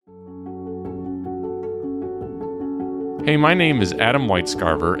Hey, my name is Adam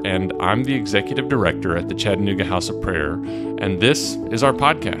Whitescarver, and I'm the Executive Director at the Chattanooga House of Prayer, and this is our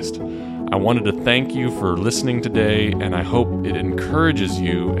podcast. I wanted to thank you for listening today, and I hope it encourages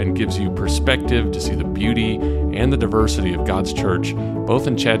you and gives you perspective to see the beauty and the diversity of God's church, both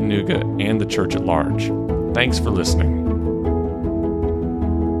in Chattanooga and the church at large. Thanks for listening.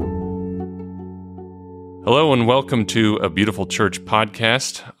 Hello and welcome to A Beautiful Church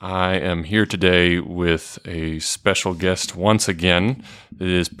podcast. I am here today with a special guest once again. It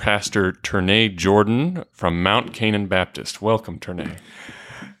is Pastor Ternae Jordan from Mount Canaan Baptist. Welcome, Ternae.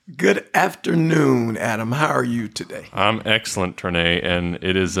 Good afternoon, Adam. How are you today? I'm excellent, Ternae, and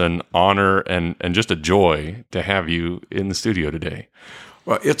it is an honor and just a joy to have you in the studio today.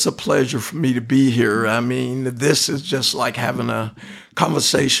 Well, it's a pleasure for me to be here. I mean, this is just like having a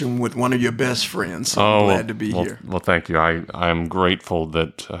conversation with one of your best friends. So I'm glad to be here. Well, thank you. I'm grateful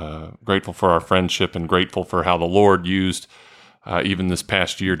grateful for our friendship and grateful for how the Lord used even this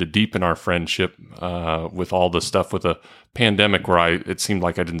past year to deepen our friendship with all the stuff with the pandemic where it seemed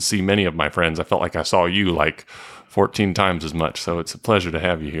like I didn't see many of my friends. I felt like I saw you like 14 times as much. So it's a pleasure to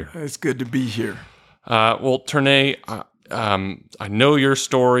have you here. It's good to be here. Well, Ternae, I know your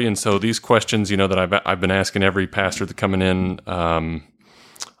story, and so these questions, that I've been asking every pastor that's coming in, I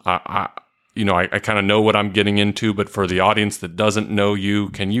kind of know what I'm getting into, but for the audience that doesn't know you,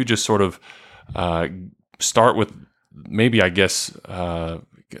 can you just sort of start with maybe, I guess,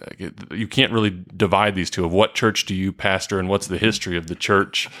 you can't really divide these two of what church do you pastor and what's the history of the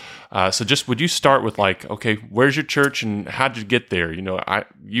church. So just would you start with okay, where's your church and how did you get there?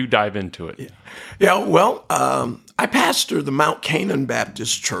 You dive into it. Yeah. Well, I pastor the Mount Canaan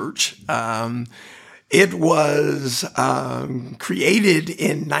Baptist Church. It was created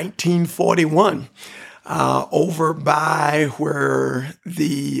in 1941 over by where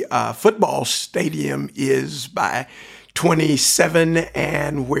the football stadium is by 27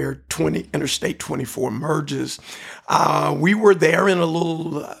 and where Interstate 24 merges. We were there in a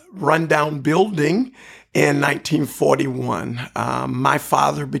little rundown building in 1941. My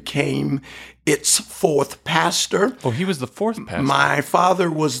father became its fourth pastor. Oh, he was the fourth pastor? My father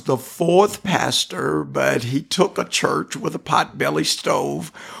was the fourth pastor, but he took a church with a potbelly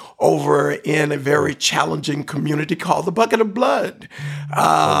stove over in a very challenging community called the Bucket of Blood.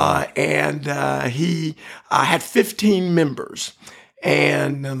 He had 15 members.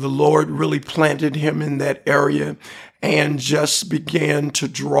 And the Lord really planted him in that area and just began to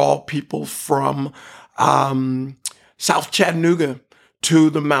draw people from South Chattanooga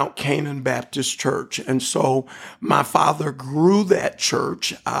to the Mount Canaan Baptist Church. And so my father grew that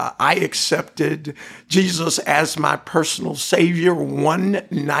church. I accepted Jesus as my personal Savior one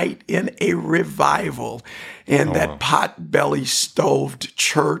night in a revival in that pot-belly stoved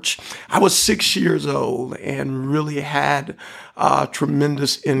church. I was 6 years old and really had a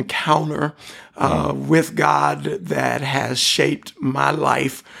tremendous encounter with God that has shaped my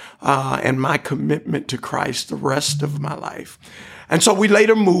life and my commitment to Christ the rest of my life. And so we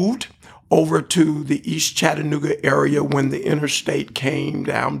later moved over to the East Chattanooga area when the interstate came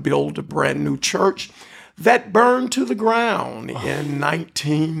down, built a brand new church that burned to the ground in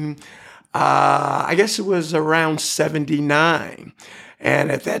I guess it was around 79.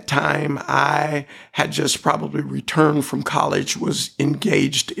 And at that time, I had just probably returned from college, was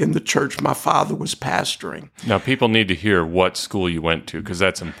engaged in the church my father was pastoring. Now, people need to hear what school you went to because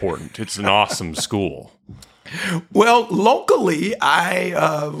that's important. It's an awesome school. Well, locally,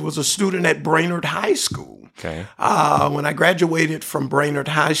 I was a student at Brainerd High School. Okay. When I graduated from Brainerd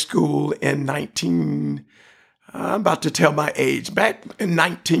High School in I'm about to tell my age. Back in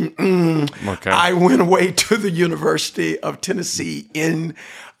I went away to the University of Tennessee in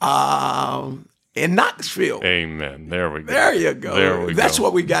Knoxville. Amen. There we go. There you go. That's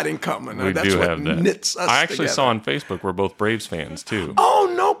what we got in common. That's what knits us I actually together. saw on Facebook we're both Braves fans too.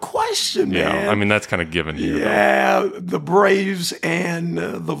 Oh, no question, man. Yeah, I mean that's kind of given here. Yeah, the Braves and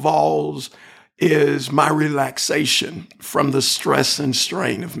the Vols is my relaxation from the stress and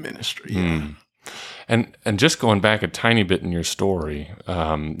strain of ministry. Mm. And just going back a tiny bit in your story,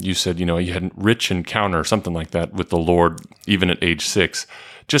 you said, you had a rich encounter or something like that with the Lord, even at age 6.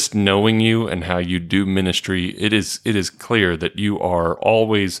 Just knowing you and how you do ministry, it is clear that you are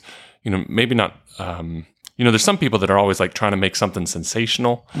always, maybe not, there's some people that are always like trying to make something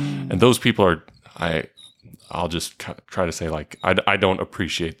sensational. And those people are, I'll just try to say I don't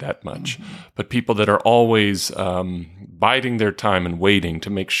appreciate that much. But people that are always biding their time and waiting to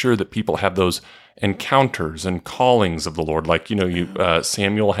make sure that people have those encounters and callings of the Lord, like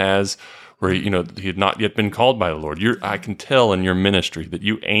Samuel has, where he had not yet been called by the Lord. I can tell in your ministry that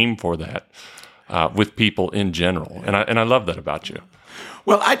you aim for that. with people in general. And I love that about you.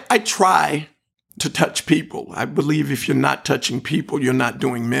 Well, I try to touch people. I believe if you're not touching people, you're not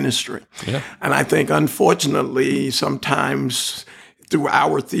doing ministry. Yeah. And I think, unfortunately, sometimes through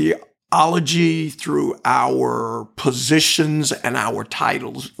our theology, through our positions and our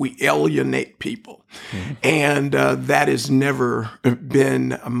titles, we alienate people. Mm-hmm. And that has never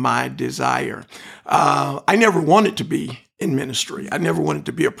been my desire. I never wanted to be in ministry. I never wanted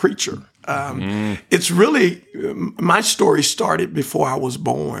to be a preacher. It's really, my story started before I was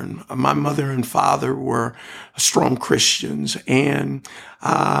born. My mother and father were strong Christians, and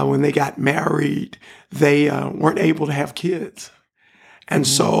when they got married, they weren't able to have kids. And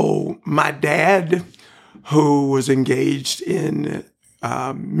so my dad, who was engaged in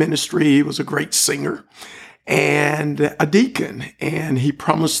ministry, he was a great singer and a deacon, and he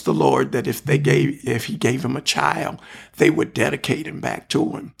promised the Lord that if he gave him a child, they would dedicate him back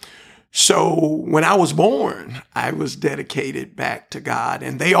to him. So when I was born, I was dedicated back to God.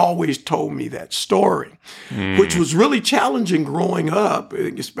 And they always told me that story, which was really challenging growing up,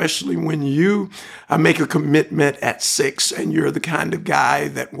 especially when you make a commitment at 6 and you're the kind of guy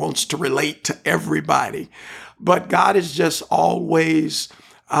that wants to relate to everybody. But God has just always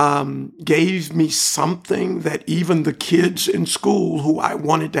gave me something that even the kids in school who I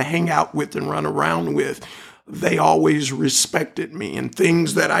wanted to hang out with and run around with, they always respected me, and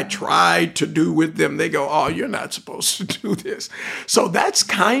things that I tried to do with them, they go, "Oh, you're not supposed to do this." So that's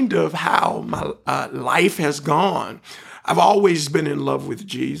kind of how my life has gone. I've always been in love with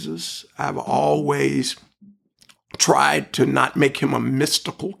Jesus. I've always tried to not make him a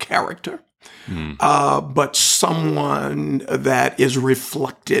mystical character, but someone that is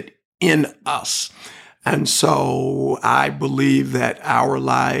reflected in us. And so I believe that our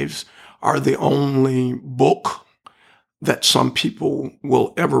lives are the only book that some people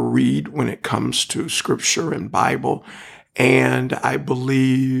will ever read when it comes to Scripture and Bible. And I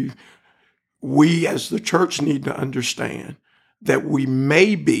believe we as the church need to understand that we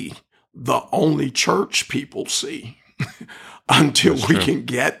may be the only church people see until we can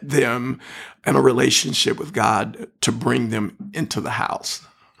get them in a relationship with God to bring them into the house.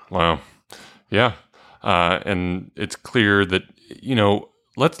 Wow. Yeah. And it's clear that,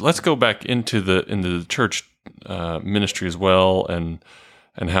 let's go back into the church ministry as well, and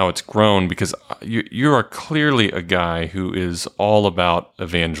how it's grown, because you are clearly a guy who is all about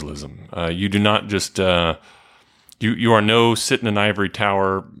evangelism. You do not just you are no sit in an ivory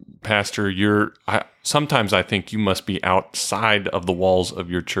tower pastor. Sometimes I think you must be outside of the walls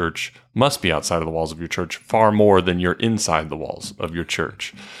of your church. Far more than you're inside the walls of your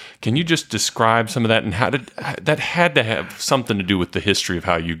church. Can you just describe some of that, and how that had to have something to do with the history of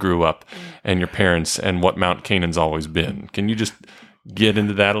how you grew up and your parents and what Mount Canaan's always been? Can you just get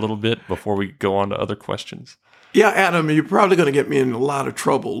into that a little bit before we go on to other questions? Yeah, Adam, you're probably going to get me in a lot of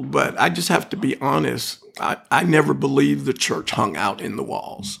trouble, but I just have to be honest. I never believed the church hung out in the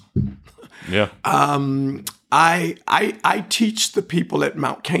walls. Yeah. I teach the people at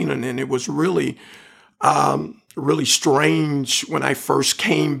Mount Canaan, and it was really strange when I first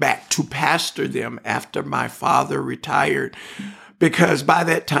came back to pastor them after my father retired, because by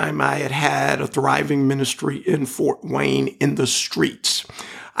that time I had a thriving ministry in Fort Wayne in the streets.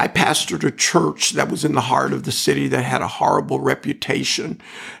 I pastored a church that was in the heart of the city that had a horrible reputation,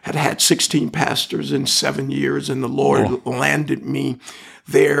 had 16 pastors in 7 years, and the Lord landed me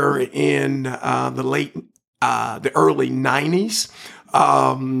there in the early 90s.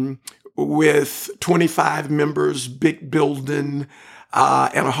 With 25 members, big building,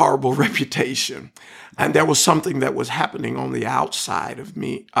 and a horrible reputation. And there was something that was happening on the outside of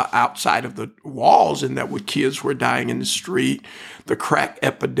me, outside of the walls, and that kids were dying in the street. The crack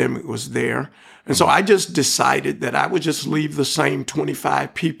epidemic was there. And so I just decided that I would just leave the same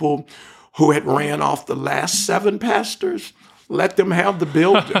 25 people who had ran off the last 7 pastors, let them have the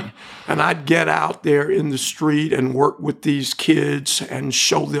building. And I'd get out there in the street and work with these kids and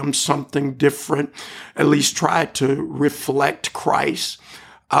show them something different, at least try to reflect Christ.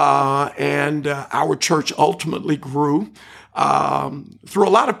 And our church ultimately grew. Through a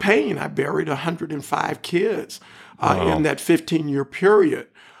lot of pain, I buried 105 kids in that 15-year period.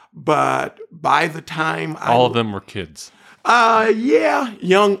 But by the time all of them were kids. Yeah,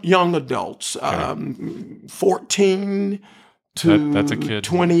 young adults, 14 to that's a kid.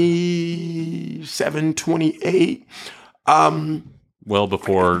 27, 28. Well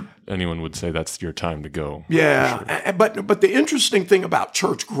before anyone would say that's your time to go. Yeah, sure. But the interesting thing about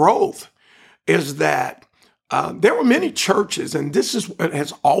church growth is that there were many churches, and this is what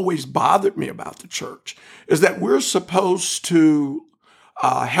has always bothered me about the church, is that we're supposed to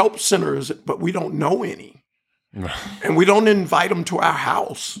help centers, but we don't know any. And we don't invite them to our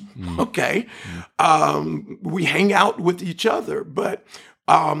house, okay? We hang out with each other. But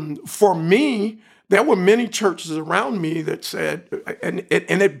for me, there were many churches around me that said, and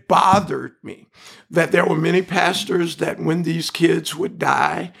it bothered me, that there were many pastors that when these kids would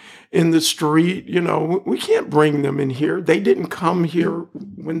die in the street, we can't bring them in here. They didn't come here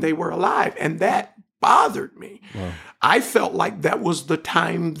when they were alive. And that bothered me. Wow. I felt like that was the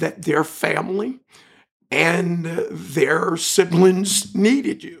time that their family and their siblings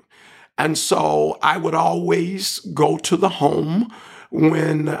needed you. And so I would always go to the home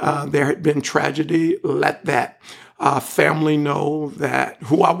when there had been tragedy, let that family know that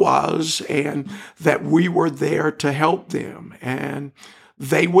who I was and that we were there to help them. And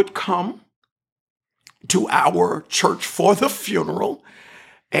they would come to our church for the funeral,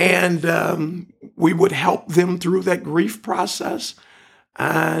 and we would help them through that grief process.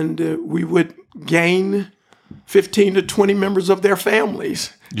 And we would gain 15 to 20 members of their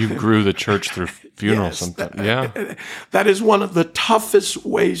families. You grew the church through funerals. Yes, that is one of the toughest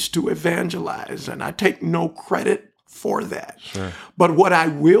ways to evangelize, and I take no credit for that. Sure. But what I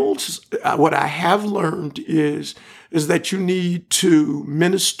have learned is that you need to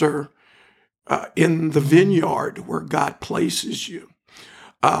minister in the vineyard where God places you.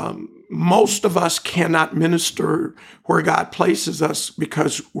 Most of us cannot minister where God places us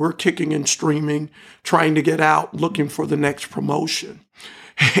because we're kicking and streaming, trying to get out, looking for the next promotion.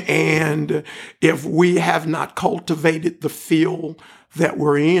 And if we have not cultivated the field that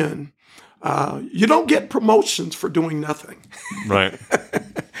we're in, you don't get promotions for doing nothing. Right.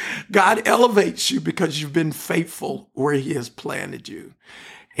 God elevates you because you've been faithful where he has planted you.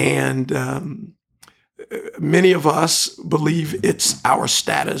 And many of us believe it's our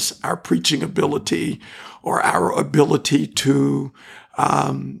status, our preaching ability, or our ability to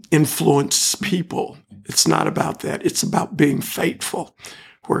influence people. It's not about that. It's about being faithful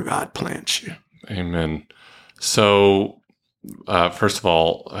where God plants you. Amen. So, first of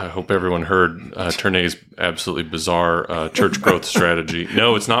all, I hope everyone heard Ternae's absolutely bizarre church growth strategy.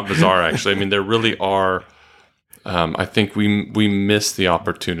 No, it's not bizarre, actually. I mean, there really are. I think we miss the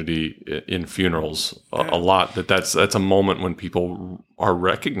opportunity in funerals a lot. That's a moment when people are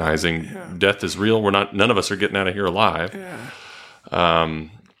recognizing death is real. None of us are getting out of here alive. Yeah.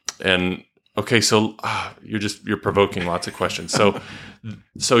 And okay, so you're provoking lots of questions.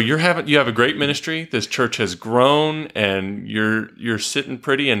 So you have a great ministry. This church has grown, and you're sitting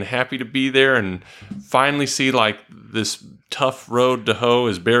pretty and happy to be there, and finally see like this tough road to hoe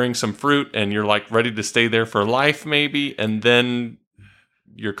is bearing some fruit, and you're like ready to stay there for life, maybe, and then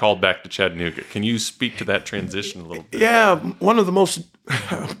you're called back to Chattanooga. Can you speak to that transition a little bit? Yeah, one of the most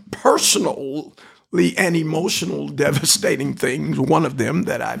personally and emotional, devastating things, one of them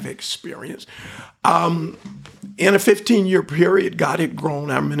that I've experienced. In a 15-year period, God had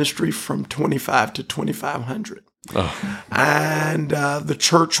grown our ministry from 25 to 2,500. Oh. And the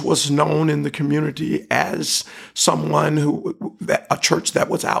church was known in the community as a church that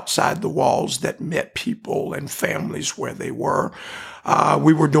was outside the walls, that met people and families where they were.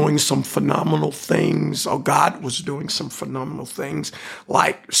 We were doing some phenomenal things, or God was doing some phenomenal things,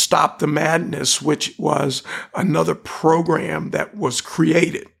 like Stop the Madness, which was another program that was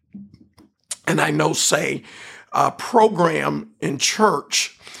created. And I know, program in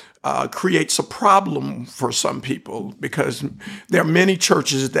church creates a problem for some people, because there are many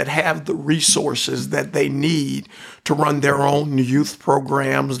churches that have the resources that they need to run their own youth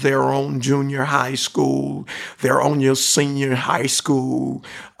programs, their own junior high school, their own senior high school,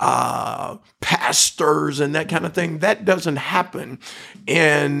 pastors and that kind of thing. That doesn't happen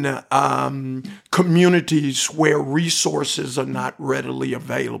in communities where resources are not readily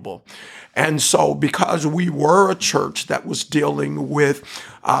available. And so because we were a church that was dealing with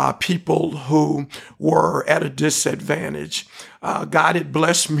people who were at a disadvantage, God had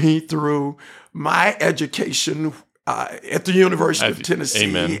blessed me through my education at the University of Tennessee.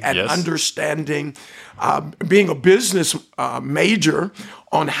 Amen. And yes. Understanding, being a business major,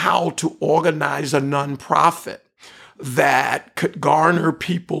 on how to organize a nonprofit that could garner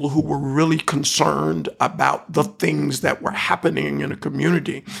people who were really concerned about the things that were happening in a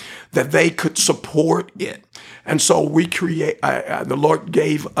community, that they could support it. And so the Lord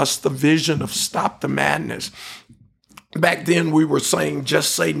gave us the vision of Stop the Madness. Back then we were saying,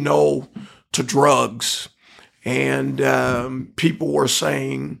 just say no to drugs. And people were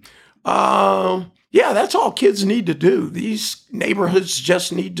saying, yeah, that's all kids need to do. These neighborhoods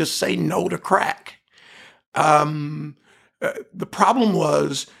just need to say no to crack. The problem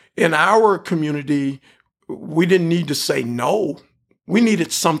was, in our community, we didn't need to say no. We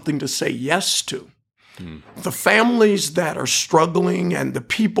needed something to say yes to. The families that are struggling and the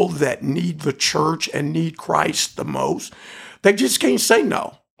people that need the church and need Christ the most, they just can't say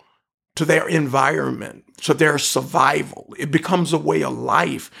no to their environment, to their survival. It becomes a way of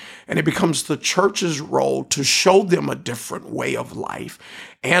life, and it becomes the church's role to show them a different way of life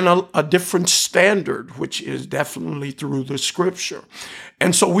and a different standard, which is definitely through the scripture.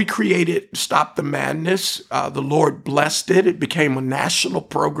 And so we created Stop the Madness. The Lord blessed it. It became a national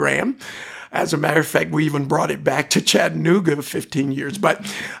program. As a matter of fact, we even brought it back to Chattanooga 15 years. But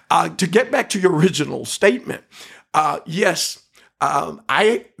to get back to your original statement, yes,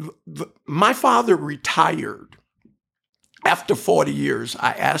 my father retired after 40 years.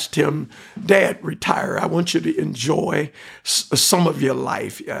 I asked him, Dad, retire. I want you to enjoy some of your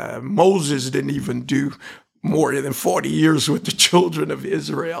life. Moses didn't even do more than 40 years with the children of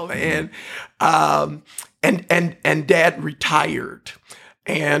Israel. And Dad retired.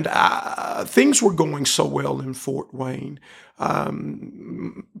 And things were going so well in Fort Wayne.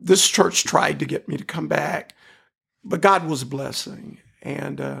 This church tried to get me to come back, but God was blessing.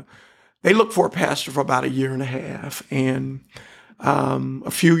 And they looked for a pastor for about 1.5 years. And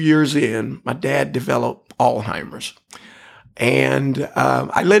a few years in, my dad developed Alzheimer's. And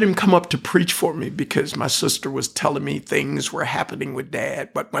I let him come up to preach for me because my sister was telling me things were happening with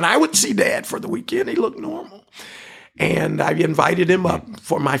Dad. But when I would see Dad for the weekend, he looked normal. And I invited him up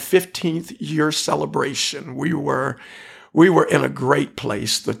for my 15th year celebration. We were in a great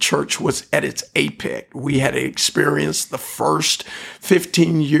place. The church was at its apex. We had experienced the first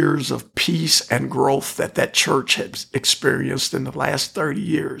 15 years of peace and growth that church had experienced in the last 30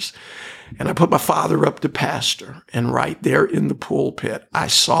 years. And I put my father up to pastor. And right there in the pulpit, I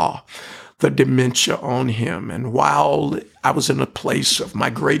saw the dementia on him. And while I was in a place of my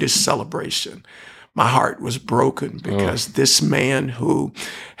greatest celebration, my heart was broken because this man who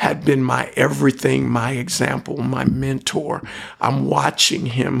had been my everything, my example, my mentor, I'm watching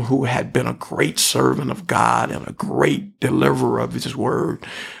him who had been a great servant of God and a great deliverer of his word.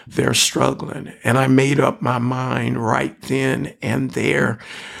 They're struggling. And I made up my mind right then and there.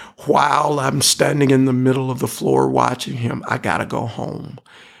 While I'm standing in the middle of the floor watching him, I got to go home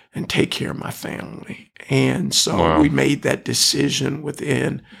and take care of my family. And so we made that decision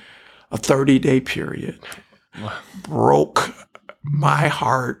within a 30-day period. Broke my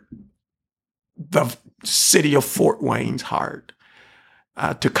heart, the city of Fort Wayne's heart,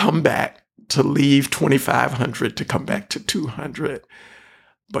 to come back, to leave 2,500, to come back to 200,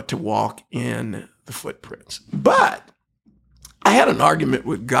 but to walk in the footprints. But I had an argument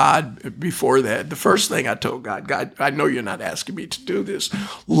with God before that. The first thing I told God, I know you're not asking me to do this.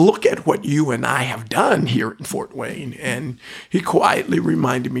 Look at what you and I have done here in Fort Wayne. And he quietly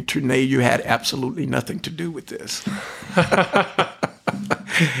reminded me, Ternae, you had absolutely nothing to do with this.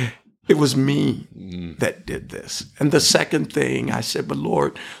 It was me that did this. And the second thing I said, but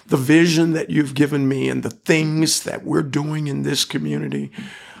Lord, the vision that you've given me and the things that we're doing in this community,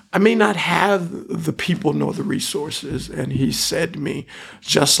 I may not have the people nor the resources. And he said to me,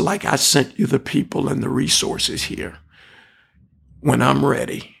 just like I sent you the people and the resources here, when I'm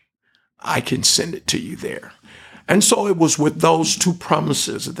ready, I can send it to you there. And so it was with those two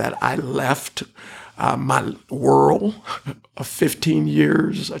promises that I left my world of 15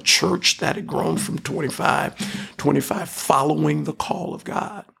 years, a church that had grown from 25, following the call of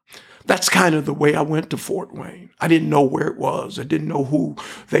God. That's kind of the way I went to Fort Wayne. I didn't know where it was. I didn't know who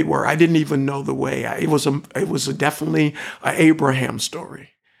they were. I didn't even know the way. It was definitely an Abraham story.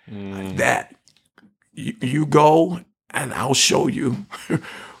 That you go and I'll show you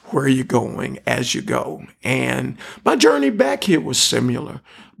where you're going as you go. And my journey back here was similar,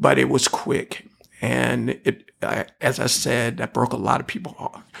 but it was quick. And as I said, that broke a lot of people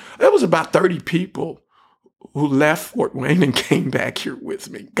off. There was about 30 people who left Fort Wayne and came back here with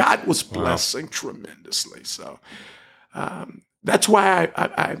me. God was blessing tremendously. So that's why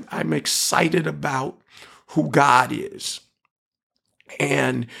I'm excited about who God is.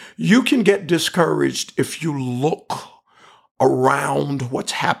 And you can get discouraged if you look around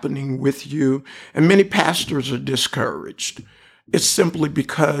what's happening with you. And many pastors are discouraged. It's simply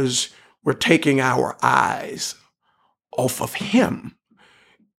because we're taking our eyes off of Him.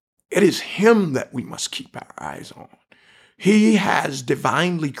 It is Him that we must keep our eyes on. He has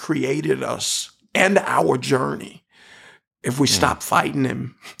divinely created us and our journey. If we stop fighting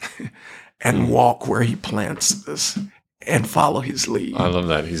Him and walk where He plants us and follow His lead. I love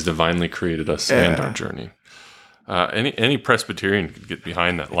that. He's divinely created us and our journey. Any Presbyterian could get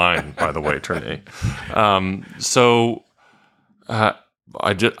behind that line, by the way, Ternae.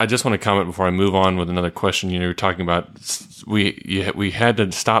 I just want to comment before I move on with another question. You were talking about we had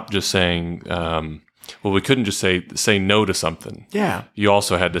to stop just saying, we couldn't just say no to something. Yeah. You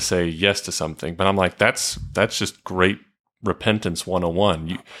also had to say yes to something. But I'm like, that's just great repentance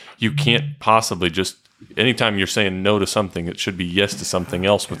 101. You can't possibly just, anytime you're saying no to something, it should be yes to something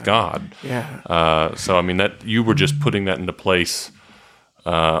else with God. Yeah. So I mean, that you were just putting that into place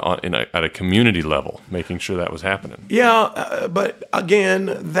at a community level, making sure that was happening. Yeah, but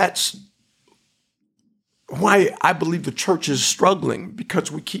again, that's why I believe the church is struggling,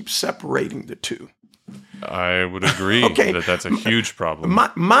 because we keep separating the two. I would agree that that's a huge problem.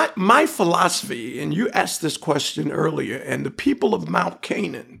 My philosophy, and you asked this question earlier, and the people of Mount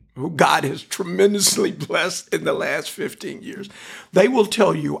Canaan, who God has tremendously blessed in the last 15 years, they will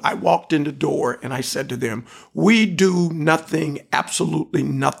tell you, I walked in the door and I said to them, we do nothing, absolutely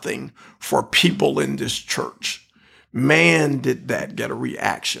nothing for people in this church. Man, did that get a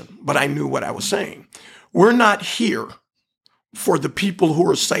reaction. But I knew what I was saying. We're not here for the people who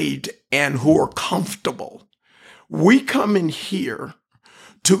are saved and who are comfortable. We come in here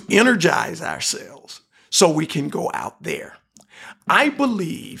to energize ourselves so we can go out there. I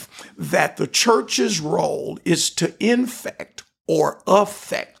believe that the church's role is to infect or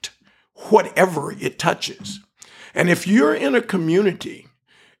affect whatever it touches. And if you're in a community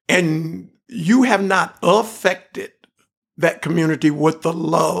and you have not affected that community with the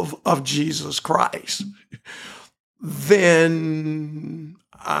love of Jesus Christ, then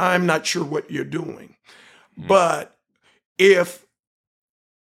I'm not sure what you're doing. But if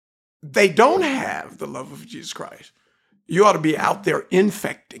they don't have the love of Jesus Christ, you ought to be out there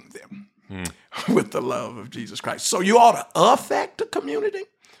infecting them with the love of Jesus Christ. So you ought to affect the community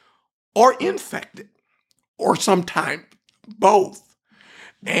or infect it, or sometimes both.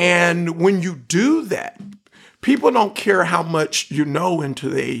 And when you do that, people don't care how much you know until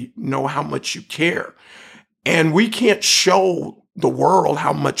they know how much you care. And we can't show the world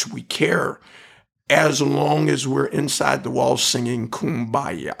how much we care as long as we're inside the walls singing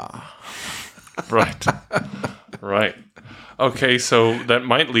Kumbaya. Right. Okay, so that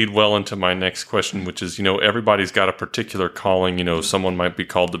might lead well into my next question, which is, everybody's got a particular calling. Someone might be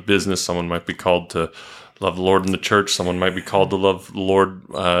called to business, someone might be called to love the Lord in the church, someone might be called to love the Lord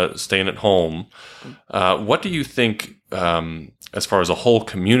staying at home. What do you think, as far as a whole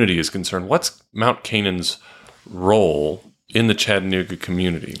community is concerned, what's Mount Canaan's role in the Chattanooga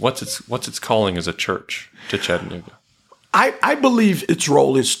community? What's its calling as a church to Chattanooga? I believe its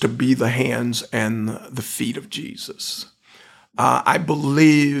role is to be the hands and the feet of Jesus. I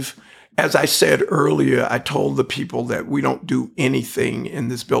believe, as I said earlier, I told the people that we don't do anything in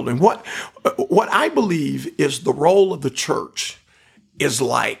this building. What I believe is the role of the church is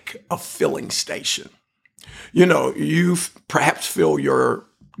like a filling station. You perhaps fill your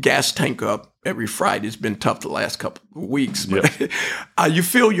gas tank up every Friday. It's been tough the last couple of weeks, but you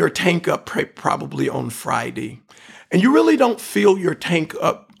fill your tank up probably on Friday, and you really don't fill your tank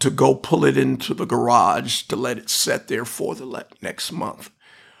up to go pull it into the garage to let it sit there for the next month.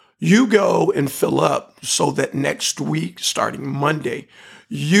 You go and fill up so that next week, starting Monday,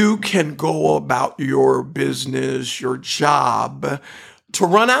 you can go about your business, your job, to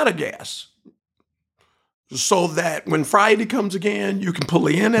run out of gas. So that when Friday comes again, you can pull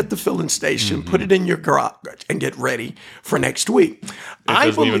in at the filling station, put it in your garage, and get ready for next week. It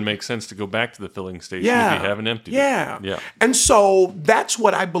doesn't even make sense to go back to the filling station if you haven't emptied it. Yeah. And so that's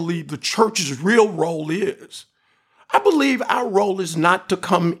what I believe the church's real role is. I believe our role is not to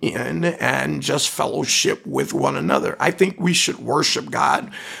come in and just fellowship with one another. I think we should worship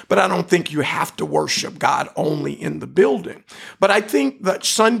God, but I don't think you have to worship God only in the building. But I think that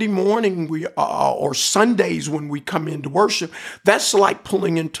Sunday morning or Sundays when we come in to worship, that's like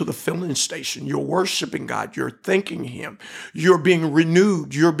pulling into the filling station. You're worshiping God. You're thanking Him. You're being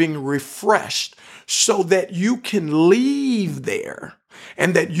renewed. You're being refreshed so that you can leave there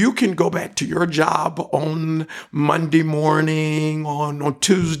and that you can go back to your job on Monday morning, on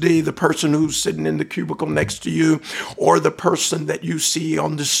Tuesday, the person who's sitting in the cubicle next to you, or the person that you see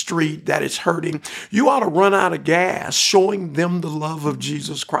on the street that is hurting. You ought to run out of gas showing them the love of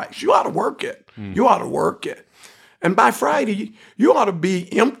Jesus Christ. You ought to work it. You ought to work it. And by Friday, you ought to be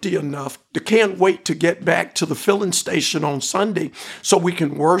empty enough to can't wait to get back to the filling station on Sunday so we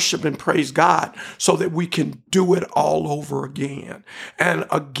can worship and praise God so that we can do it all over again. And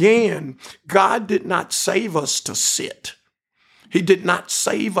again, God did not save us to sit. He did not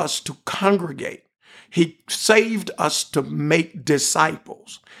save us to congregate. He saved us to make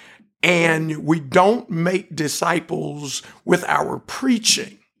disciples. And we don't make disciples with our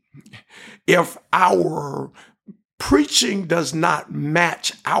preaching. If our preaching does not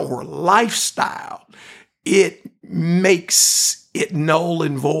match our lifestyle, it makes it null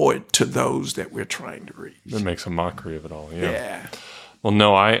and void to those that we're trying to reach. It makes a mockery of it all. Yeah. Well,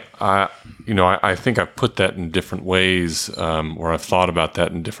 no, I think I've put that in different ways, or I've thought about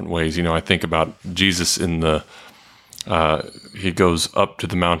that in different ways. I think about Jesus he goes up to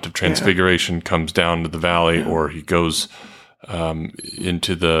the Mount of Transfiguration, comes down to the valley, or he goes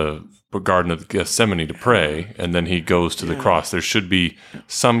into the Garden of Gethsemane to pray, and then he goes to the cross. There should be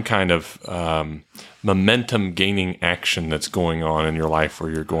some kind of momentum gaining action that's going on in your life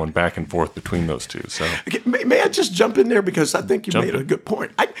where you're going back and forth between those two. So, may I just jump in there, because I think you made a good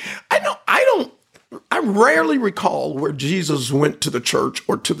point. I rarely recall where Jesus went to the church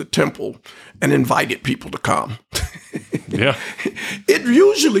or to the temple and invited people to come. Yeah. It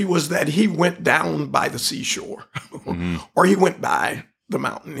usually was that he went down by the seashore or he went by the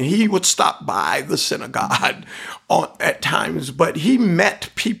mountain. He would stop by the synagogue at times, but he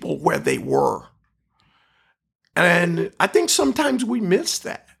met people where they were. And I think sometimes we miss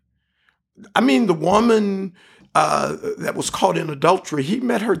that. I mean, the woman that was caught in adultery, he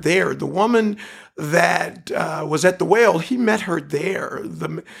met her there. The woman that was at the well, he met her there.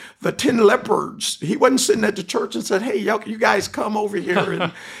 The 10 lepers, he wasn't sitting at the church and said, hey, you guys come over here.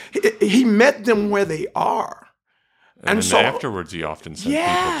 And he met them where they are. And so afterwards, he often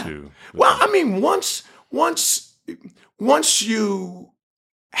sent people to. Well, I mean, once you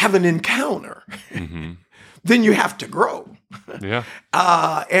have an encounter, then you have to grow. Yeah.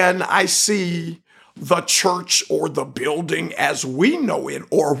 And I see the church or the building as we know it,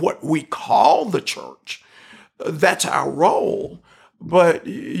 or what we call the church. That's our role. But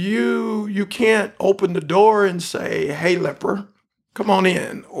you can't open the door and say, hey, leper, come on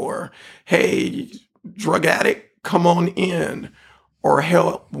in. Or, hey, drug addict, come on in. Or,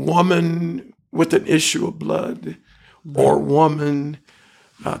 help woman with an issue of blood. Or woman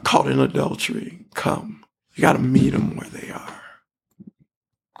caught in adultery, come. You got to meet them where they are.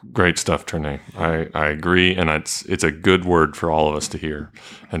 Great stuff, Ternae. I agree, and it's a good word for all of us to hear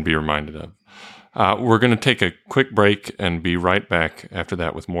and be reminded of. We're going to take a quick break and be right back after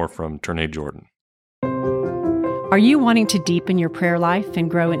that with more from Ternae Jordan. Are you wanting to deepen your prayer life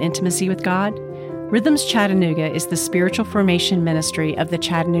and grow in intimacy with God? Rhythms Chattanooga is the spiritual formation ministry of the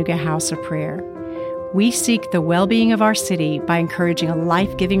Chattanooga House of Prayer. We seek the well-being of our city by encouraging a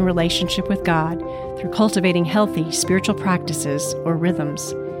life-giving relationship with God through cultivating healthy spiritual practices or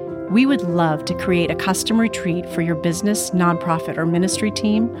rhythms. We would love to create a custom retreat for your business, nonprofit, or ministry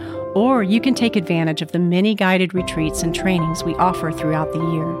team, or you can take advantage of the many guided retreats and trainings we offer throughout the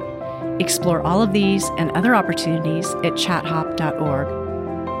year. Explore all of these and other opportunities at chathop.org.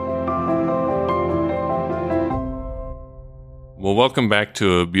 Well, welcome back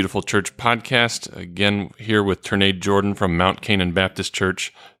to a Beautiful Church podcast. Again, here with Ternae Jordan from Mount Canaan Baptist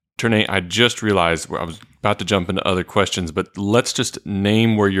Church. Ternae, I just realized I was about to jump into other questions, but let's just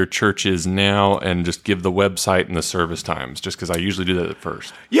name where your church is now and just give the website and the service times, just because I usually do that at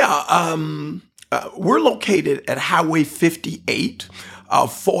first. Yeah, we're located at Highway 58,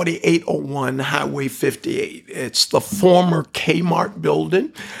 4801 Highway 58. It's the former Kmart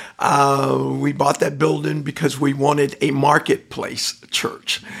building. We bought that building because we wanted a marketplace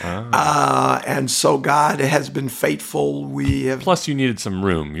church. And so God has been faithful. Plus, you needed some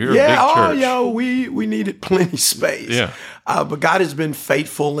room. You're a big church. We needed plenty space. Yeah. But God has been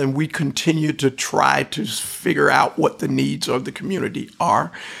faithful, and we continue to try to figure out what the needs of the community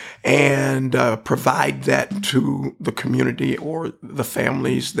are and provide that to the community or the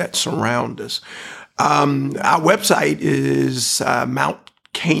families that surround us. Our website is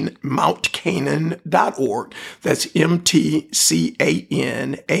mountcanaan.org. That's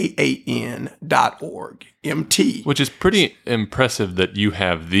MTCANAAN.org. MT. Which is pretty impressive that you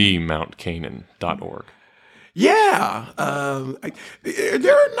have the mountcanaan.org. Yeah.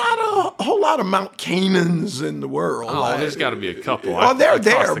 There are not a whole lot of Mount Canaans in the world. Oh, there's got to be a couple. Well, they're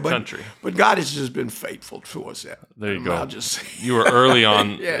there, the country. But God has just been faithful to us. There you go. You were early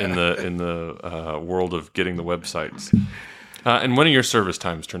on in the world of getting the websites. And when are your service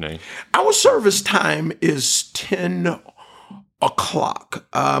times, Ternae? Our service time is 10 o'clock.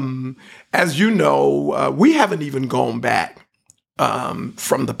 As you know, we haven't even gone back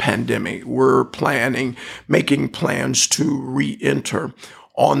from the pandemic. We're making plans to re-enter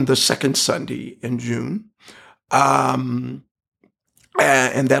on the second Sunday in June. And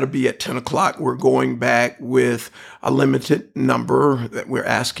that'll be at 10 o'clock. We're going back with a limited number that we're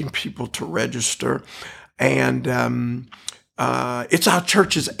asking people to register. And it's our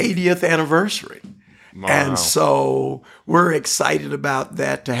church's 80th anniversary. Wow. And so we're excited about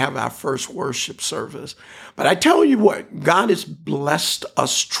that, to have our first worship service. But I tell you what, God has blessed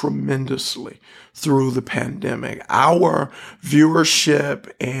us tremendously through the pandemic. Our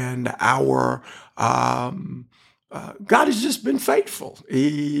viewership and our God has just been faithful.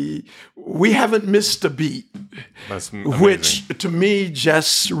 We haven't missed a beat, That's amazing. which to me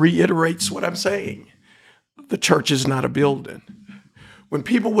just reiterates what I'm saying. The church is not a building. When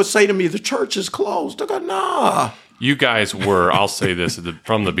people would say to me, the church is closed, I go, nah. You guys were, I'll say this,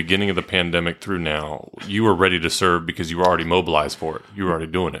 from the beginning of the pandemic through now, you were ready to serve because you were already mobilized for it. You were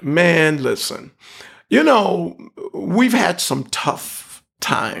already doing it. Man, listen, we've had some tough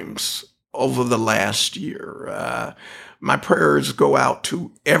times over the last year. My prayers go out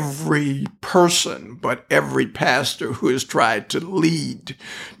to every person, but every pastor who has tried to lead.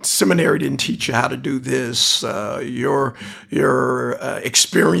 Seminary didn't teach you how to do this. Your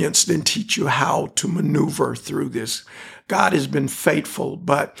experience didn't teach you how to maneuver through this. God has been faithful,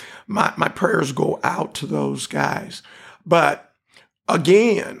 but my prayers go out to those guys. But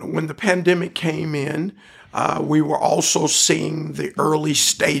again, when the pandemic came in, we were also seeing the early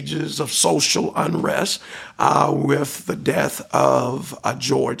stages of social unrest with the death of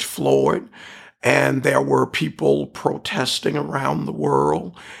George Floyd. And there were people protesting around the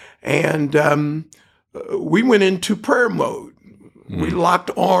world. And we went into prayer mode. We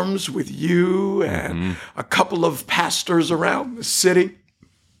locked arms with you and a couple of pastors around the city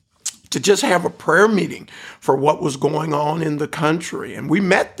to just have a prayer meeting for what was going on in the country. And we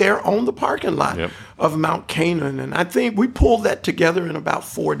met there on the parking lot of Mount Canaan. And I think we pulled that together in about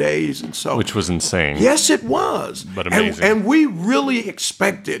 4 days. And so, Which was insane. Yes, it was. But amazing. And we really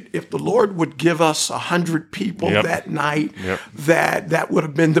expected, if the Lord would give us 100 people that night, that would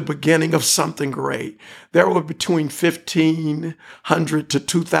have been the beginning of something great. There were between 1,500 to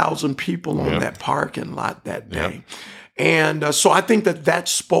 2,000 people on that parking lot that day. And so I think that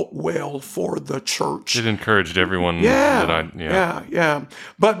spoke well for the church. It encouraged everyone. Yeah.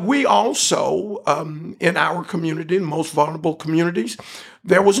 But we also, in our community, in most vulnerable communities,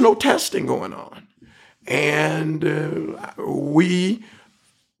 there was no testing going on. And we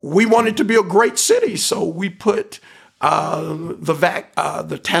wanted to be a great city, so we put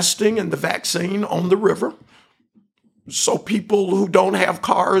the testing and the vaccine on the river, so people who don't have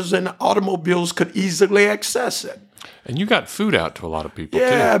cars and automobiles could easily access it. And you got food out to a lot of people, too.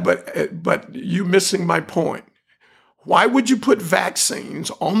 Yeah, but you're missing my point. Why would you put vaccines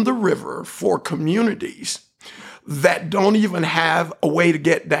on the river for communities that don't even have a way to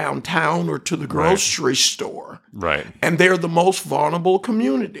get downtown or to the grocery store? Right. And they're the most vulnerable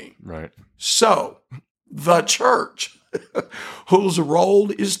community. Right. So the church, whose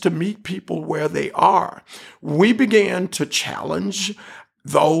role is to meet people where they are, we began to challenge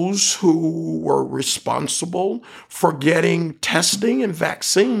those who were responsible for getting testing and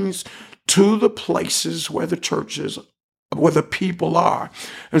vaccines to the places where the churches, where the people are.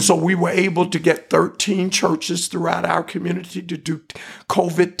 And so we were able to get 13 churches throughout our community to do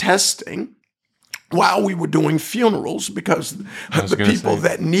COVID testing while we were doing funerals, because the people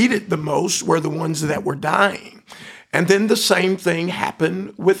that needed the most were the ones that were dying. And then the same thing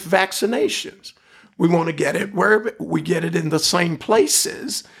happened with vaccinations. We want to get it where we get it in the same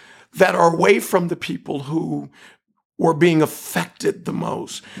places that are away from the people who were being affected the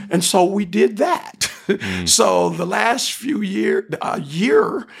most. And so we did that. So the last few year,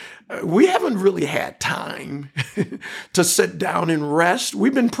 we haven't really had time to sit down and rest.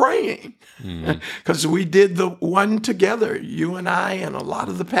 We've been praying because we did the one together, you and I and a lot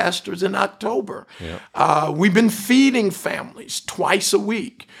of the pastors in October. We've been feeding families twice a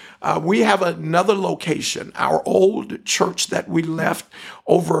week. We have another location, our old church that we left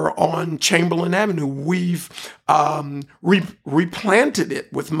over on Chamberlain Avenue. We've replanted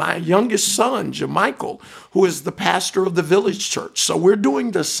it with my youngest son, Jamichael, who is the pastor of the village church. So we're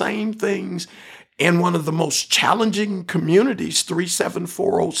doing the same things in one of the most challenging communities,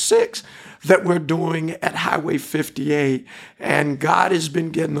 37406, that we're doing at Highway 58. And God has been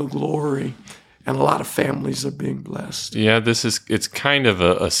getting the glory. And a lot of families are being blessed. Yeah, it's kind of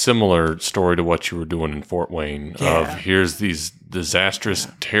a similar story to what you were doing in Fort Wayne. Of here's these disastrous,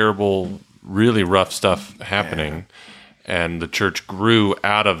 terrible, really rough stuff happening, and the church grew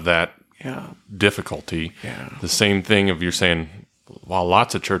out of that difficulty. The same thing of you're saying, while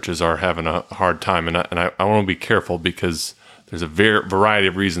lots of churches are having a hard time, and I want to be careful because there's a variety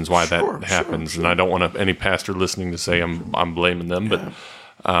of reasons why that happens, and I don't want any pastor listening to say I'm blaming them, but.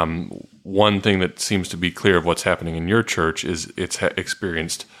 One thing that seems to be clear of what's happening in your church is it's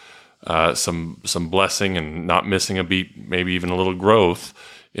experienced some blessing and not missing a beat, maybe even a little growth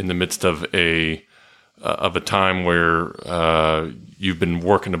in the midst of a of a time where you've been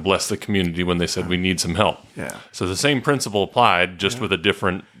working to bless the community when they said we need some help. Yeah. So the same principle applied, just with a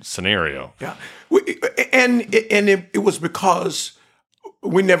different scenario. Yeah. It was because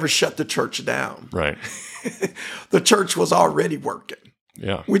we never shut the church down. Right. The church was already working.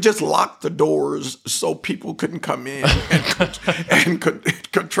 Yeah. We just locked the doors so people couldn't come in and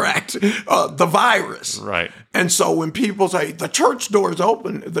could contract the virus. Right. And so when people say the church doors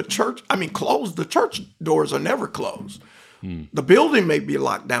open, closed, the church doors are never closed. The building may be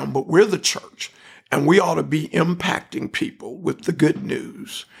locked down, but we're the church. And we ought to be impacting people with the good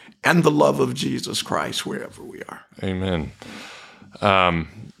news and the love of Jesus Christ wherever we are. Amen.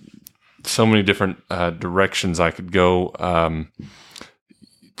 So many different directions I could go. I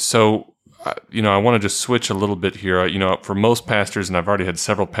want to just switch a little bit here. For most pastors, and I've already had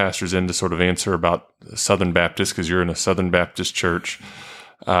several pastors in to sort of answer about Southern Baptist because you're in a Southern Baptist church.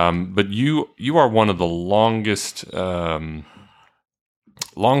 But you are one of the longest time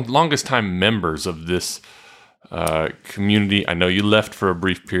members of this community. I know you left for a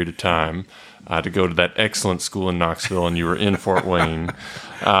brief period of time to go to that excellent school in Knoxville, and you were in Fort Wayne.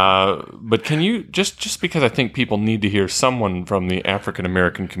 But can you, just because I think people need to hear someone from the African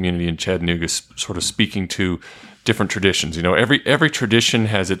American community in Chattanooga sort of speaking to different traditions. Every tradition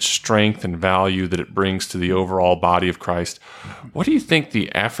has its strength and value that it brings to the overall body of Christ. What do you think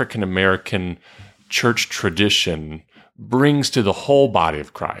the African American church tradition brings to the whole body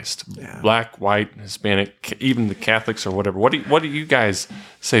of Christ? Yeah. Black, White, Hispanic, even the Catholics or whatever. What do you guys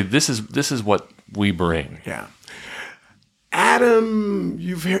say? This is what we bring. Yeah. Adam,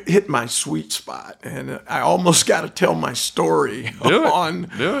 you've hit my sweet spot, and I almost got to tell my story on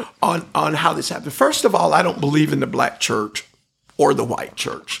how this happened. First of all, I don't believe in the black church or the white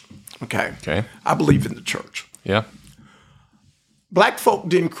church. Okay. I believe in the church. Yeah. Black folk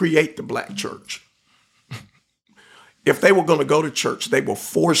didn't create the black church. If they were going to go to church, they were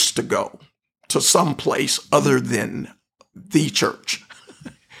forced to go to some place other than the church.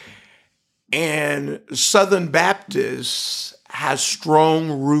 And Southern Baptist has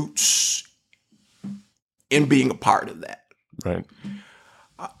strong roots in being a part of that. Right.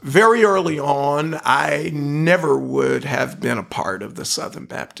 Very early on, I never would have been a part of the Southern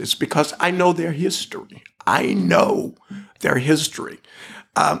Baptist because I know their history. The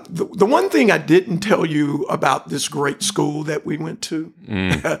one thing I didn't tell you about this great school that we went to,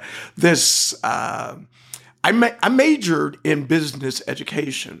 I majored in business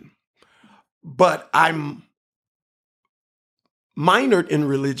education, but I'm minored in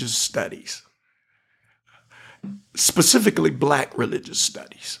religious studies, specifically Black religious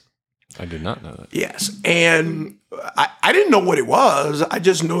studies. I did not know that. Yes. And I didn't know what it was. I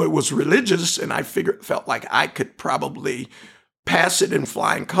just knew it was religious, and I felt like I could probably pass it in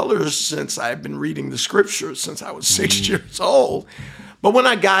flying colors since I've been reading the scriptures since I was 6 years old. But when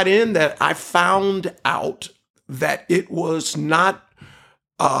I got in that, I found out that it was not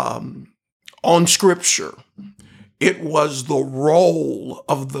on scripture. It was the role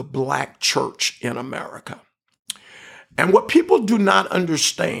of the Black church in America. And what people do not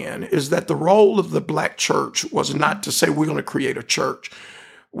understand is that the role of the Black church was not to say we're going to create a church.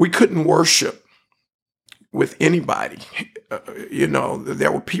 We couldn't worship with anybody.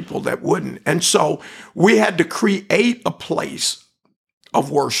 There were people that wouldn't. And so we had to create a place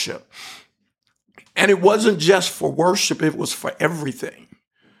of worship. And it wasn't just for worship, it was for everything.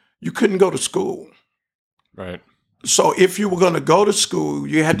 You couldn't go to school. Right. So if you were going to go to school,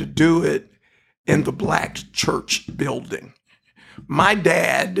 you had to do it in the Black church building. My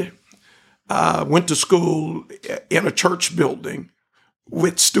dad went to school in a church building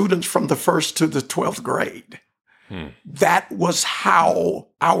with students from the 1st to the 12th grade. That was how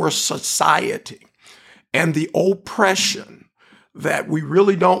our society and the oppression that we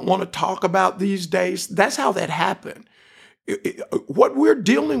really don't want to talk about these days, that's how that happened. What we're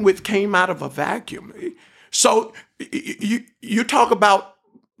dealing with came out of a vacuum. So you talk about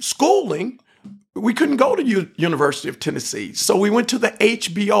schooling. We couldn't go to University of Tennessee. So we went to the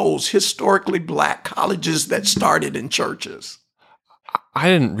HBOs, historically Black colleges that started in churches. I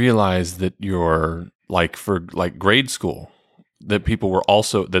didn't realize that for grade school, that people were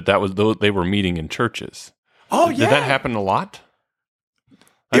also, they were meeting in churches. Oh, yeah. Did that happen a lot?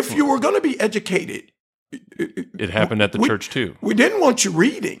 If you were going to be educated. It happened at the church too. We didn't want you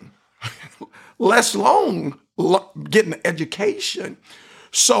reading, let alone getting an education.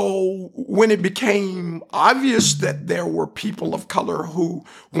 So when it became obvious that there were people of color who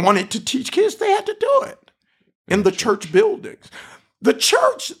wanted to teach kids, they had to do it in the church buildings. The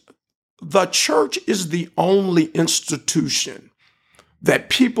church is the only institution that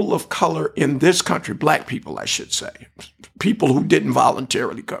people of color in this country, black people, I should say, people who didn't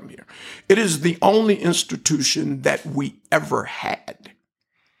voluntarily come here, it is the only institution that we ever had.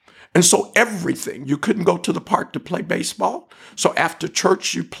 And so everything, you couldn't go to the park to play baseball. So after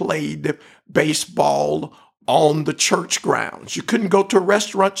church, you played baseball on the church grounds. You couldn't go to a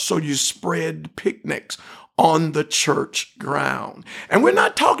restaurant, so you spread picnics on the church ground. And we're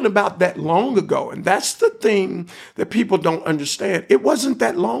not talking about that long ago. And that's the thing that people don't understand. It wasn't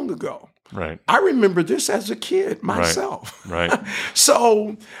that long ago. Right. I remember this as a kid myself. Right.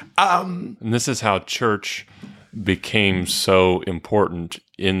 So, and this is how church became so important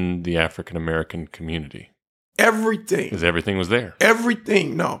in the African American community. Everything. Because everything was there.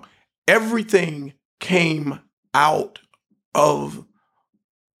 Everything came out of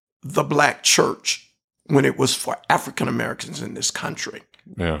the black church when it was for African Americans in this country.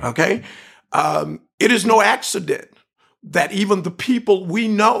 Yeah. Okay? It is no accident that even the people we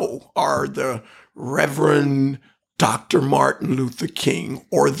know are the Reverend Dr. Martin Luther King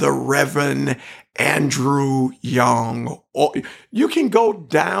or the Reverend Andrew Young. Or you can go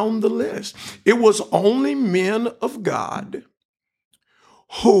down the list. It was only men of God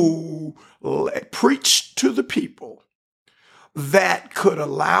who preached to the people that could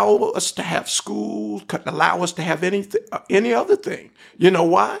allow us to have schools, could allow us to have any other thing. You know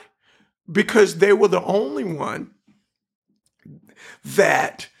why? Because they were the only one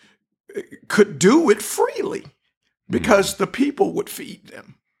that could do it freely, because the people would feed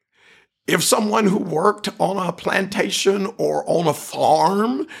them. If someone who worked on a plantation or on a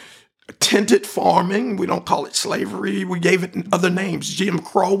farm, tented farming, we don't call it slavery, we gave it other names, Jim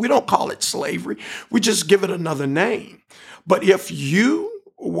Crow, we don't call it slavery, we just give it another name. But if you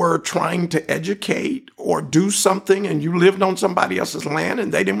were trying to educate or do something and you lived on somebody else's land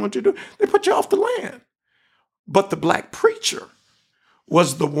and they didn't want you to do it, they put you off the land. But the black preacher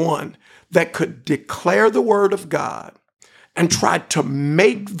was the one that could declare the word of God and try to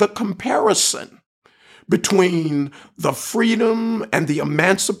make the comparison between the freedom and the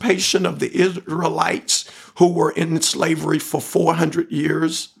emancipation of the Israelites who were in slavery for 400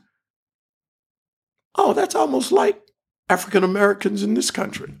 years. Oh, that's almost like African Americans in this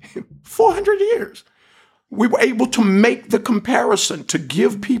country. 400 years. We were able to make the comparison, to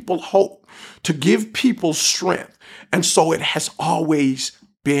give people hope, to give people strength. And so it has always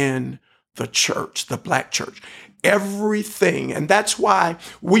been the church, the black church. Everything. And that's why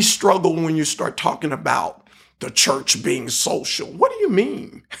we struggle when you start talking about the church being social. What do you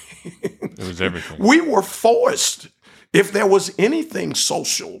mean? It was everything. We were forced, if there was anything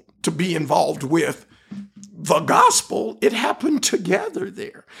social to be involved with the gospel, it happened together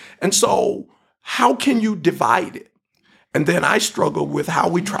there. And so how can you divide it? And then I struggle with how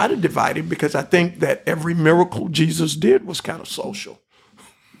we try to divide it, because I think that every miracle Jesus did was kind of social.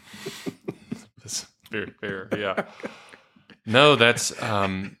 That's very fair. Yeah. No, that's, I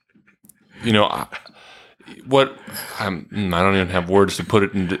don't even have words to put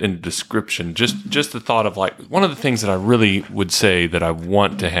it in description. Just the thought of, like, one of the things that I really would say that I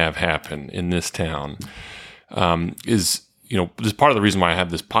want to have happen in this town is, this is part of the reason why I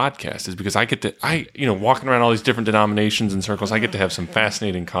have this podcast, is because I get to, walking around all these different denominations and circles, I get to have some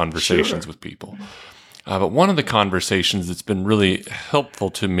fascinating conversations with people. But one of the conversations that's been really helpful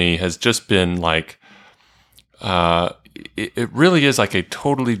to me has just been like, it really is like a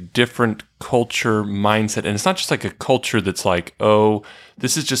totally different culture mindset. And it's not just like a culture that's like, oh,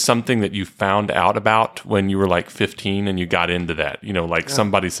 this is just something that you found out about when you were like 15 and you got into that.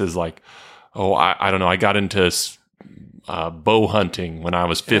 Somebody says like, oh, I don't know, I got into bow hunting when I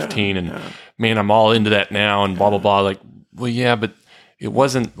was 15 man, I'm all into that now and blah, blah, blah. Like, well, yeah, but it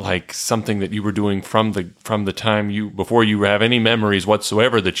wasn't like something that you were doing from the time before you have any memories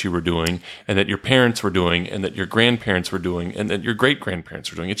whatsoever that you were doing, and that your parents were doing, and that your grandparents were doing, and that your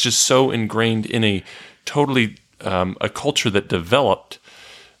great-grandparents were doing. It's just so ingrained in a totally a culture that developed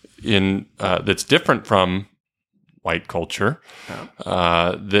in that's different from white culture,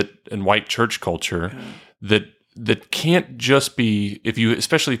 and white church culture, that can't just be,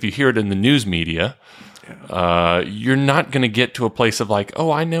 especially if you hear it in the news media. You're not going to get to a place of like,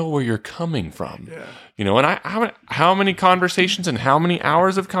 oh, I know where you're coming from. And how many conversations and how many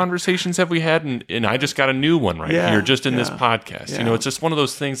hours of conversations have we had? And I just got a new one here just in this podcast. It's just one of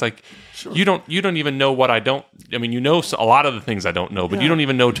those things like, you don't even know what I don't, a lot of the things I don't know, but you don't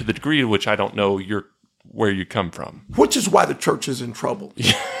even know to the degree to which I don't know where you come from. Which is why the church is in trouble.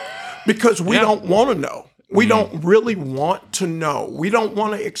 Because we don't want to know. We don't really want to know. We don't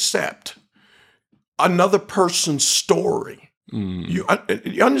want to accept another person's story. You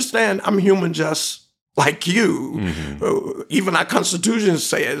understand, I'm human just like you. Even our Constitution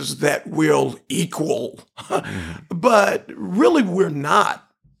says that we're equal. But really, we're not.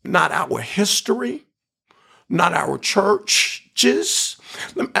 Not our history, not our churches.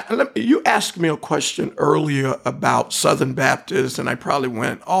 You asked me a question earlier about Southern Baptists, and I probably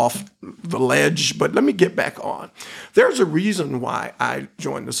went off the ledge, but let me get back on. There's a reason why I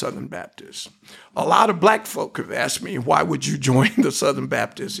joined the Southern Baptists. A lot of black folk have asked me, why would you join the Southern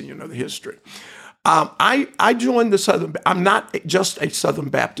Baptists? And you know the history. I joined the Southern. I'm not just a Southern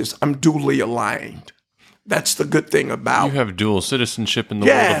Baptist. I'm duly aligned. That's the good thing about. You have dual citizenship in the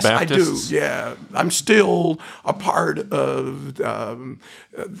world of Baptists? Yes, I do. Yeah, I'm still a part of the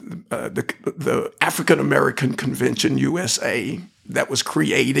African American Convention USA that was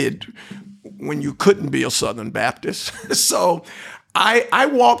created when you couldn't be a Southern Baptist. So I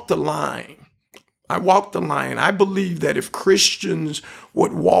walked the line. I walked the line. I believe that if Christians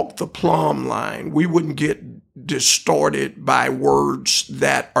would walk the plumb line, we wouldn't get distorted by words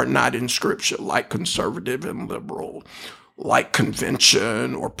that are not in Scripture, like conservative and liberal, like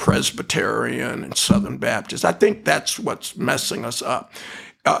convention or Presbyterian and Southern Baptist. I think that's what's messing us up.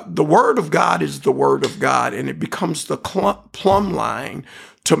 The Word of God is the Word of God, and it becomes the plumb line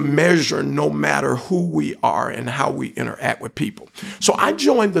to measure no matter who we are and how we interact with people. So I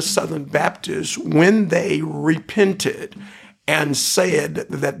joined the Southern Baptists when they repented and said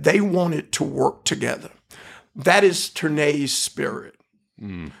that they wanted to work together. That is Ternae's spirit.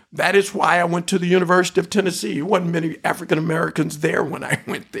 That is why I went to the University of Tennessee. There wasn't many African Americans there when I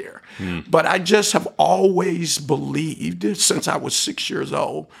went there. But I just have always believed, since I was 6 years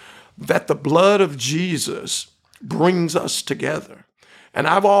old, that the blood of Jesus brings us together. And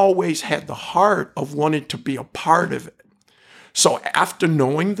I've always had the heart of wanting to be a part of it. So after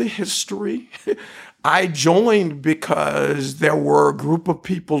knowing the history, I joined because there were a group of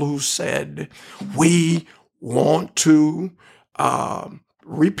people who said, we want to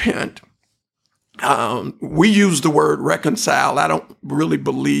repent. We use the word reconcile. I don't really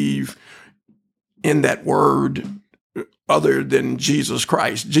believe in that word other than Jesus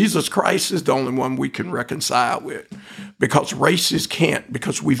Christ. Jesus Christ is the only one we can reconcile with, because races can't,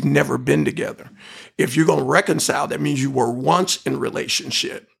 because we've never been together. If you're going to reconcile, that means you were once in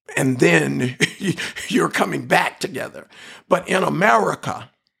relationship and then you're coming back together. But in America,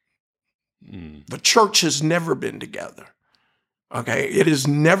 the church has never been together. Okay, it has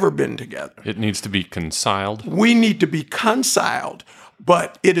never been together. It needs to be reconciled. We need to be reconciled,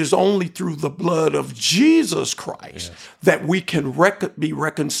 but it is only through the blood of Jesus Christ that we can be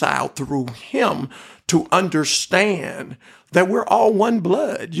reconciled through him, to understand that we're all one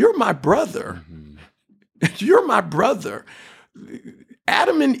blood. You're my brother. You're my brother.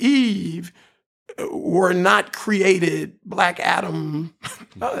 Adam and Eve were not created black Adam.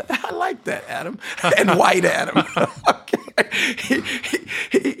 I like that, Adam, and white Adam. Okay.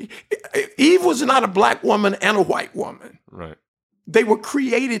 Eve was not a black woman and a white woman. Right. They were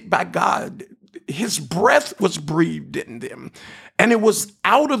created by God. His breath was breathed in them, and it was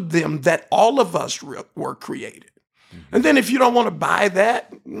out of them that all of us were created. And then if you don't want to buy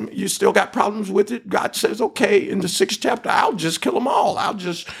that, you still got problems with it. God says, okay, in the 6th chapter, I'll just kill them all. I'll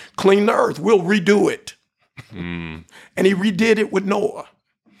just clean the earth. We'll redo it. And he redid it with Noah.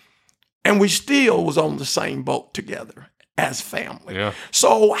 And we still was on the same boat together as family. Yeah.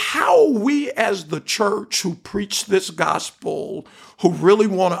 So how we as the church who preach this gospel, who really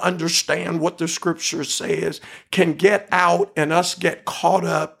want to understand what the scripture says, can get out and us get caught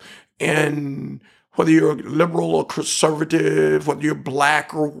up in whether you're liberal or conservative, whether you're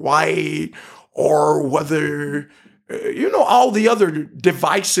black or white, or whether, all the other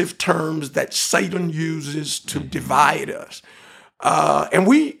divisive terms that Satan uses to divide us. And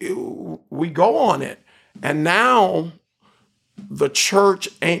we go on it. And now the church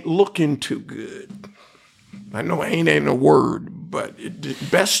ain't looking too good. I know ain't a word, but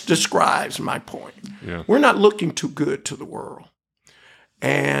it best describes my point. Yeah. We're not looking too good to the world.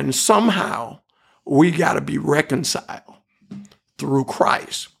 And somehow we got to be reconciled through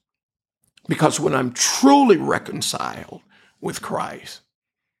Christ. Because when I'm truly reconciled with Christ,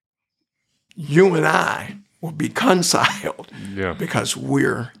 you and I will be reconciled because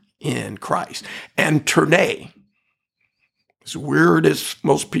we're in Christ. And Ternae, as weird as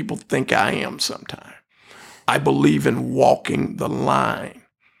most people think I am sometimes, I believe in walking the line.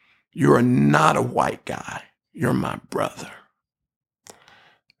 You're not a white guy. You're my brother.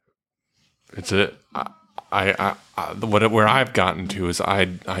 It's where I've gotten to is I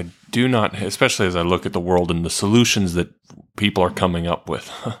do not, especially as I look at the world and the solutions that people are coming up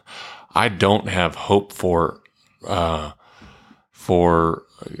with, I don't have hope for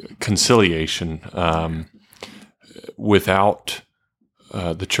conciliation without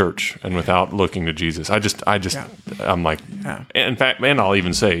the church and without looking to Jesus. I'm like, in fact, man, I'll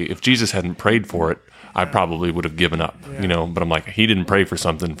even say, if Jesus hadn't prayed for it, I probably would have given up, but I'm like, he didn't pray for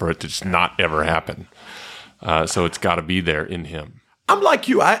something for it to just not ever happen. So it's got to be there in him. I'm like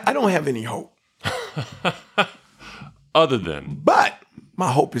you. I don't have any hope. Other than. But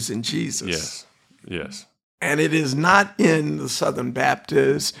my hope is in Jesus. Yes. And it is not in the Southern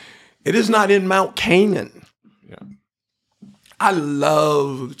Baptists. It is not in Mount Canaan. Yeah. I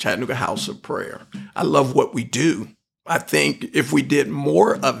love the Chattanooga House of Prayer. I love what we do. I think if we did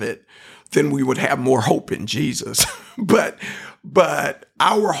more of it, then we would have more hope in Jesus. But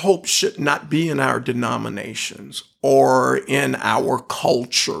our hope should not be in our denominations or in our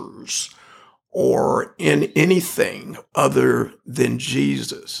cultures or in anything other than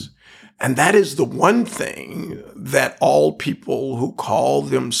Jesus. And that is the one thing that all people who call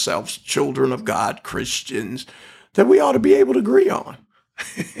themselves children of God, Christians, that we ought to be able to agree on.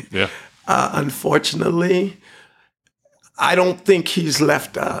 Yeah. Unfortunately, I don't think he's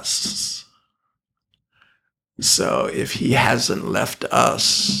left us. So if he hasn't left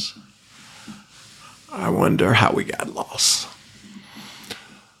us, I wonder how we got lost.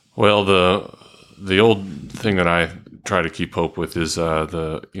 Well, the old thing that I try to keep hope with is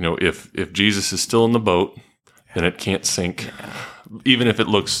if Jesus is still in the boat, then it can't sink, even if it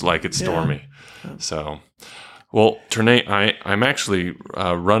looks like it's stormy. Yeah. So, well, Ternae, I'm actually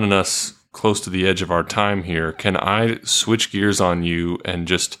running us close to the edge of our time here. Can I switch gears on you and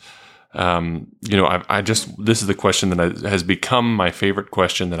just, this is the question that has become my favorite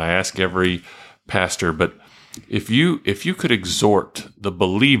question that I ask every pastor. But if you could exhort the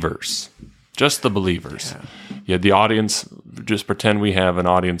believers, just the believers, the audience, just pretend we have an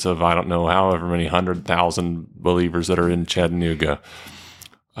audience of, I don't know, however many 100,000 believers that are in Chattanooga.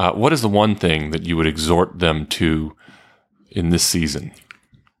 What is the one thing that you would exhort them to in this season?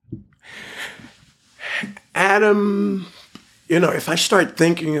 Adam, if I start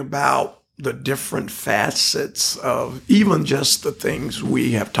thinking about the different facets of even just the things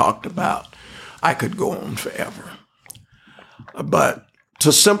we have talked about, I could go on forever. But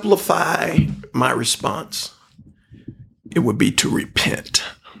to simplify my response, it would be to repent.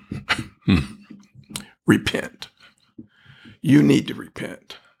 Repent. You need to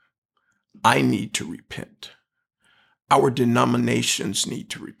repent. I need to repent. Our denominations need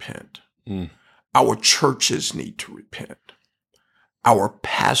to repent. Our churches need to repent. Our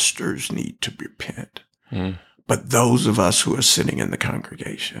pastors need to repent. But those of us who are sitting in the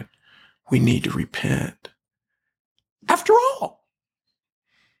congregation, we need to repent. After all,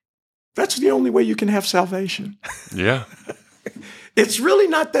 that's the only way you can have salvation. Yeah. It's really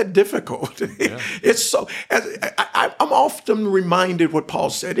not that difficult. Yeah. It's so. I'm often reminded what Paul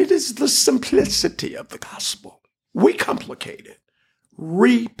said. It is the simplicity of the gospel. We complicate it.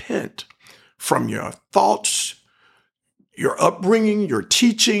 Repent from your thoughts, your upbringing, your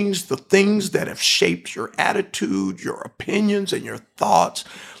teachings, the things that have shaped your attitude, your opinions, and your thoughts.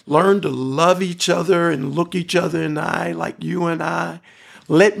 Learn to love each other and look each other in the eye like you and I.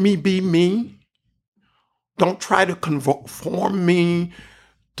 Let me be me. Don't try to conform me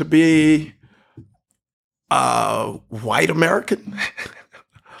to be a white American.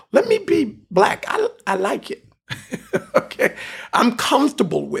 Let me be black. I like it. Okay. I'm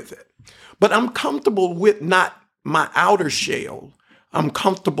comfortable with it. But I'm comfortable with not my outer shell. I'm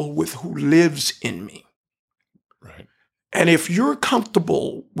comfortable with who lives in me. Right. And if you're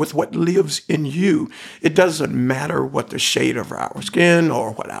comfortable with what lives in you, it doesn't matter what the shade of our skin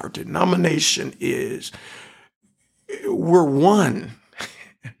or what our denomination is. We're one.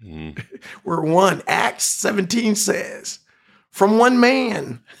 We're one. Acts 17 says, from one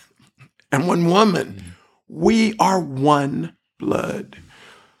man and one woman, we are one blood.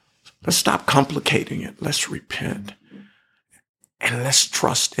 Let's stop complicating it. Let's repent. And let's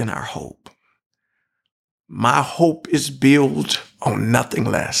trust in our hope. My hope is built on nothing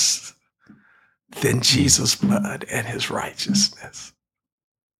less than Jesus' blood and his righteousness.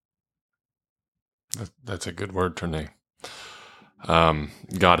 That's a good word, Ternae.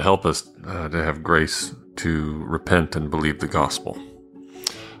 God help us to have grace to repent and believe the gospel.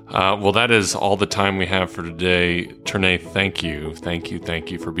 Well, that is all the time we have for today. Ternae, thank you. Thank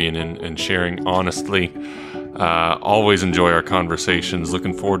you for being in and sharing honestly. Always enjoy our conversations.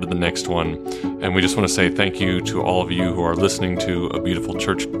 Looking forward to the next one. And we just want to say thank you to all of you who are listening to A Beautiful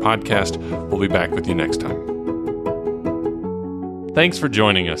Church podcast. We'll be back with you next time. Thanks for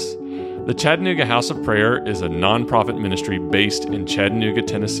joining us. The Chattanooga House of Prayer is a nonprofit ministry based in Chattanooga,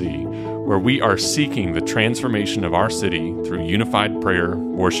 Tennessee, where where we are seeking the transformation of our city through unified prayer,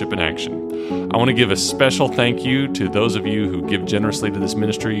 worship, and action. I want to give a special thank you to those of you who give generously to this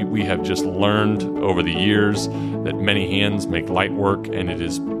ministry. We have just learned over the years that many hands make light work, and it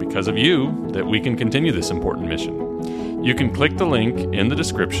is because of you that we can continue this important mission. You can click the link in the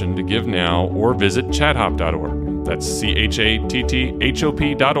description to give now or visit chathop.org. That's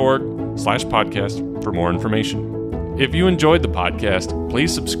chatthop.org/podcast for more information. If you enjoyed the podcast,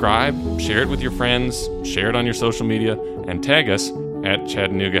 please subscribe, share it with your friends, share it on your social media, and tag us at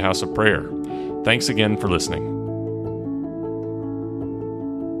Chattanooga House of Prayer. Thanks again for listening.